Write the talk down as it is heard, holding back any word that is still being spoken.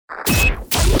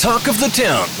Talk of the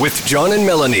Town with John and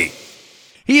Melanie.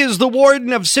 He is the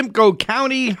Warden of Simcoe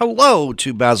County. Hello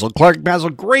to Basil Clarke.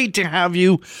 Basil, great to have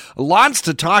you. Lots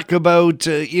to talk about,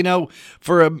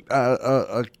 for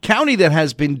a county that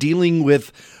has been dealing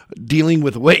with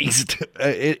waste.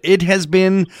 It has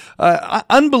been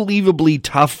unbelievably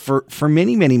tough for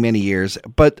many, many, many years,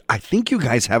 but I think you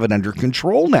guys have it under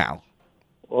control now.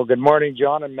 Well, good morning,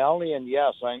 John and Melanie, and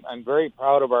yes, I'm very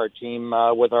proud of our team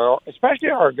with especially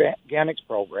our organics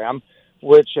program,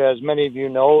 which, as many of you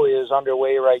know, is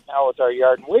underway right now with our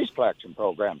yard and waste collection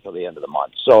program till the end of the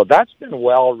month. So that's been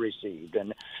well received,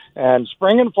 and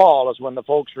spring and fall is when the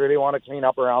folks really want to clean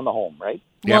up around the home, right?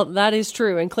 Well, that is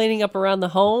true. And cleaning up around the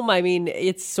home, I mean,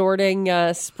 it's sorting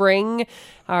our spring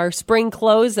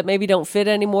clothes that maybe don't fit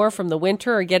anymore from the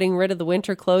winter, or getting rid of the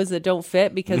winter clothes that don't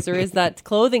fit, because there is that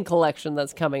clothing collection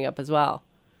that's coming up as well.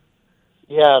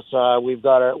 Yes, we've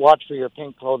got to watch for your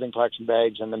pink clothing collection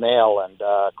bags in the mail. And,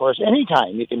 of course,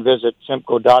 anytime you can visit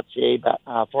simcoe.ca/waste.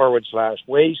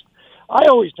 I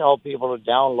always tell people to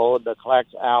download the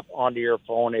Collect app onto your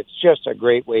phone. It's just a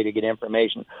great way to get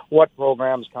information, what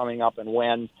program's coming up and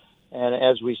when. And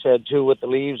as we said, too, with the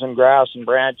leaves and grass and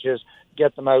branches,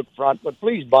 get them out front, but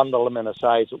please bundle them in a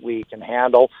size that we can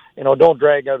handle. Don't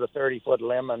drag out a 30-foot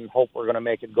limb and hope we're going to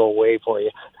make it go away for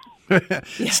you.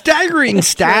 Staggering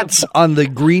stats on the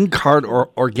green card or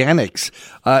organics.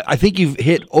 I think you've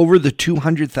hit over the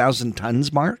 200,000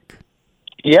 tons mark.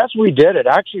 Yes, we did. It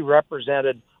actually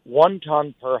represented 1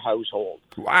 ton per household.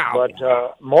 Wow.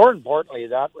 But more importantly,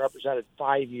 that represented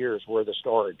 5 years worth of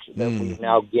storage that we've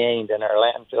now gained in our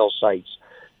landfill sites.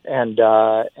 And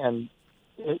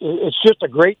it's just a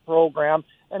great program.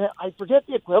 And I forget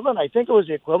the equivalent. I think it was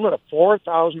the equivalent of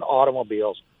 4,000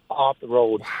 automobiles off the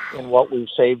road in what we've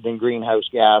saved in greenhouse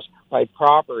gas by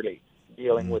properly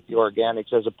dealing with the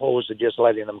organics, as opposed to just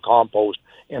letting them compost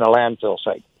in a landfill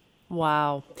site.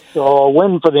 Wow. So a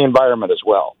win for the environment as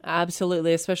well.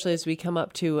 Absolutely, especially as we come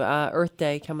up to Earth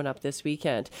Day coming up this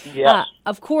weekend. Yes.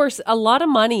 Of course, a lot of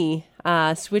money,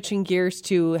 switching gears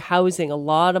to housing, a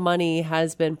lot of money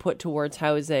has been put towards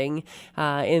housing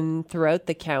throughout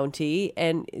the county,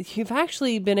 and you've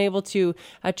actually been able to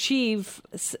achieve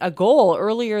a goal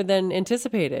earlier than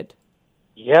anticipated.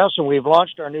 Yes, and we've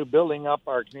launched our new Building Up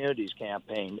Our Communities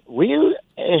campaign. We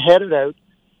headed out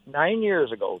 9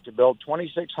 years ago to build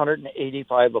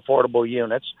 2,685 affordable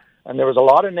units, and there was a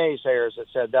lot of naysayers that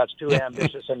said that's too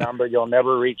ambitious a number, you'll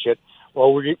never reach it.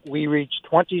 Well, we reached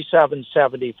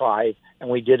 2,775, and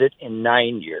we did it in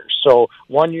 9 years. So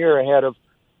 1 year ahead of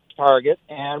target,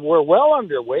 and we're well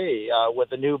underway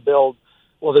with a new build.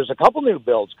 Well, there's a couple new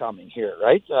builds coming here,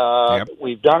 right? Yep.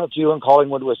 We've done a few in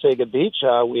Collingwood, Wasaga Beach.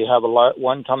 We have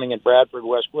one coming in Bradford,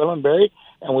 West Gwillimbury,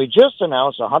 and we just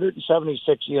announced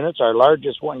 176 units, our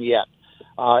largest one yet,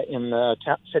 in the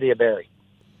city of Barrie.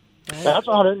 That's a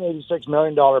 $186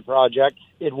 million project.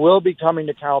 It will be coming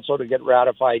to council to get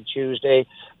ratified Tuesday.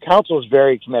 Council is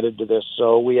very committed to this,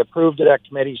 so we approved it at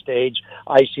committee stage.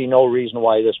 I see no reason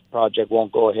why this project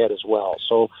won't go ahead as well.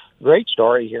 So great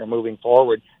story here moving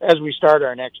forward as we start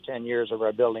our next 10 years of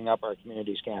our Building Up Our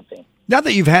Communities campaign. Now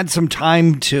that you've had some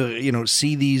time to,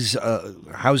 see these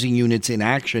housing units in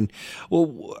action,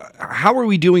 well, how are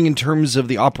we doing in terms of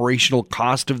the operational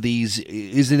cost of these?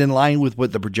 Is it in line with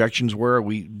what the projections were? Are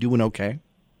we doing okay?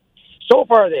 So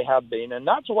far they have been, and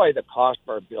that's why the cost of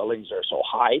our buildings are so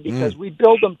high, because we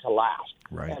build them to last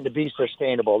and to be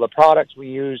sustainable. The products we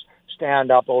use stand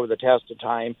up over the test of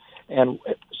time, and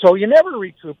so you never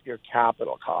recoup your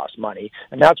capital cost money,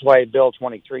 and that's why Bill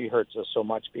 23 hurts us so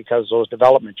much, because those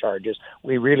development charges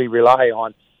we really rely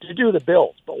on to do the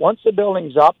build. But once the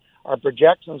building's up, our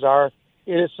projections are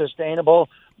it is sustainable.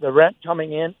 The rent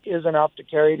coming in is enough to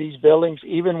carry these buildings,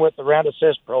 even with the rent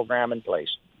assist program in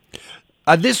place.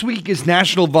 This week is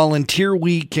National Volunteer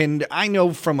Week, and I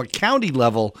know from a county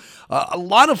level, a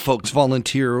lot of folks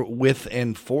volunteer with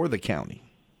and for the county.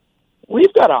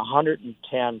 We've got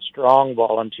 110 strong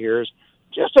volunteers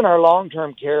just in our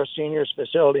long-term care seniors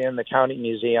facility in the county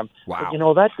museum. Wow.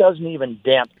 But, that doesn't even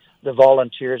dent the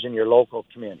volunteers in your local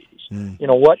communities.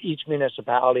 What each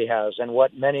municipality has and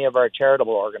what many of our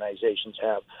charitable organizations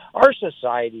have. Our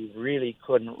society really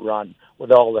couldn't run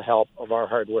with all the help of our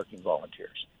hardworking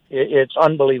volunteers. It's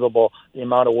unbelievable the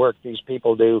amount of work these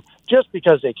people do just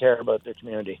because they care about their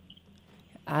community.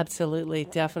 Absolutely,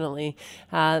 definitely.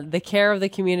 The care of the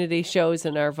community shows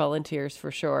in our volunteers for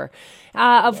sure.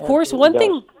 Of course, one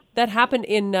thing that happened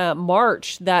in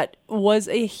March that was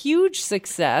a huge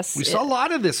success. We saw a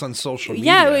lot of this on social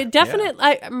media. Yeah, definitely.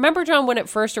 Yeah. I remember, John, when it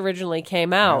first originally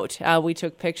came out, we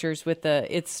took pictures with the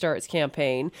It Starts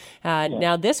campaign.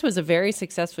 Now, this was a very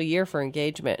successful year for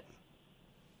engagement.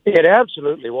 It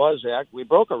absolutely was, Zach. We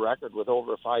broke a record with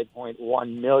over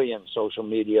 5.1 million social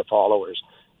media followers.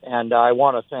 And I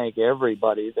want to thank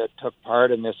everybody that took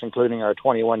part in this, including our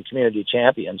 21 community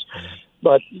champions.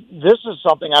 But this is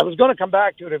something I was going to come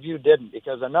back to it if you didn't,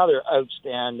 because another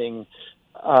outstanding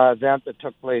event that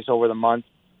took place over the month,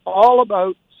 all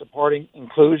about supporting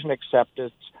inclusion,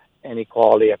 acceptance, and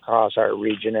equality across our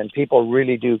region. And people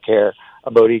really do care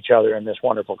about each other in this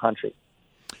wonderful country.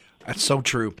 That's so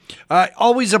true.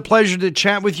 Always a pleasure to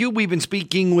chat with you. We've been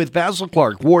speaking with Basil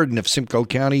Clarke, Warden of Simcoe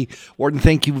County. Warden,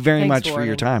 thank you very much for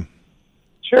your time.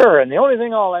 Sure, and the only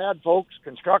thing I'll add, folks,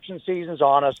 construction season's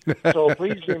on us, so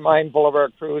please be mindful of our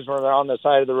crews when they're on the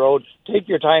side of the road. Take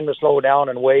your time to slow down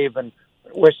and wave, and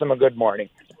wish them a good morning.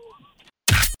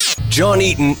 John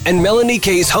Eaton and Melanie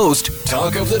Kay's host,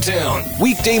 Talk of the Town,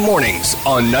 weekday mornings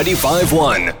on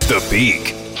 95.1 The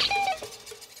Peak.